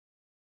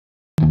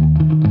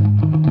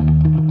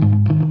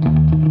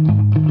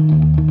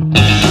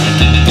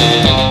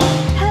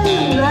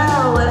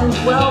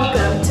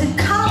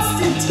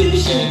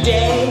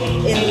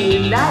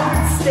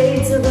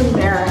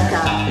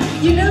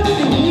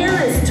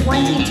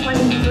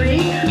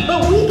2023,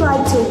 but we'd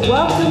like to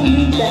welcome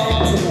you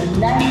back to the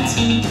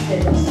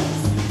 1950s.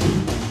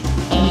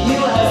 The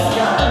U.S.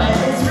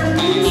 government is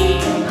refusing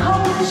to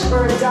publish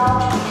or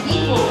adopt the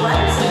Equal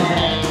Rights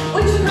Amendment,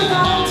 which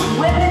provides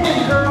women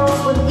and girls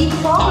with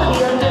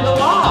equality under the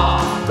law.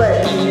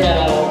 But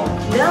no.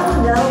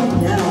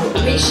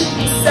 We should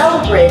be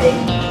celebrating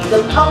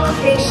the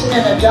publication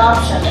and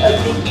adoption of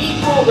the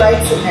Equal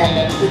Rights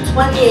Amendment, the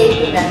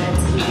 28th Amendment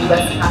to the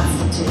U.S.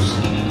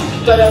 Constitution.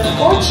 But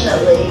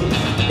unfortunately,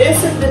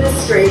 this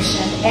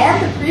administration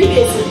and the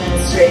previous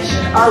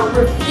administration are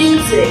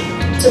refusing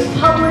to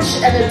publish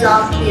and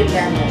adopt the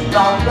amendment.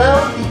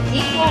 Although the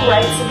Equal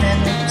Rights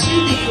Amendment to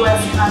the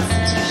U.S.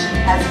 Constitution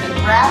has been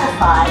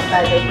ratified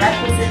by the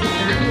requisite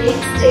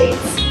 38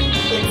 states,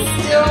 it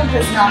still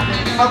has not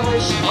been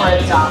published or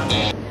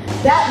adopted.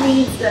 That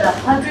means that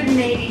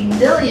 180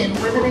 million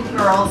women and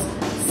girls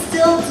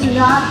still do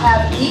not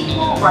have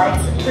equal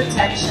rights and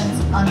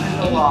protections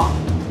under the law.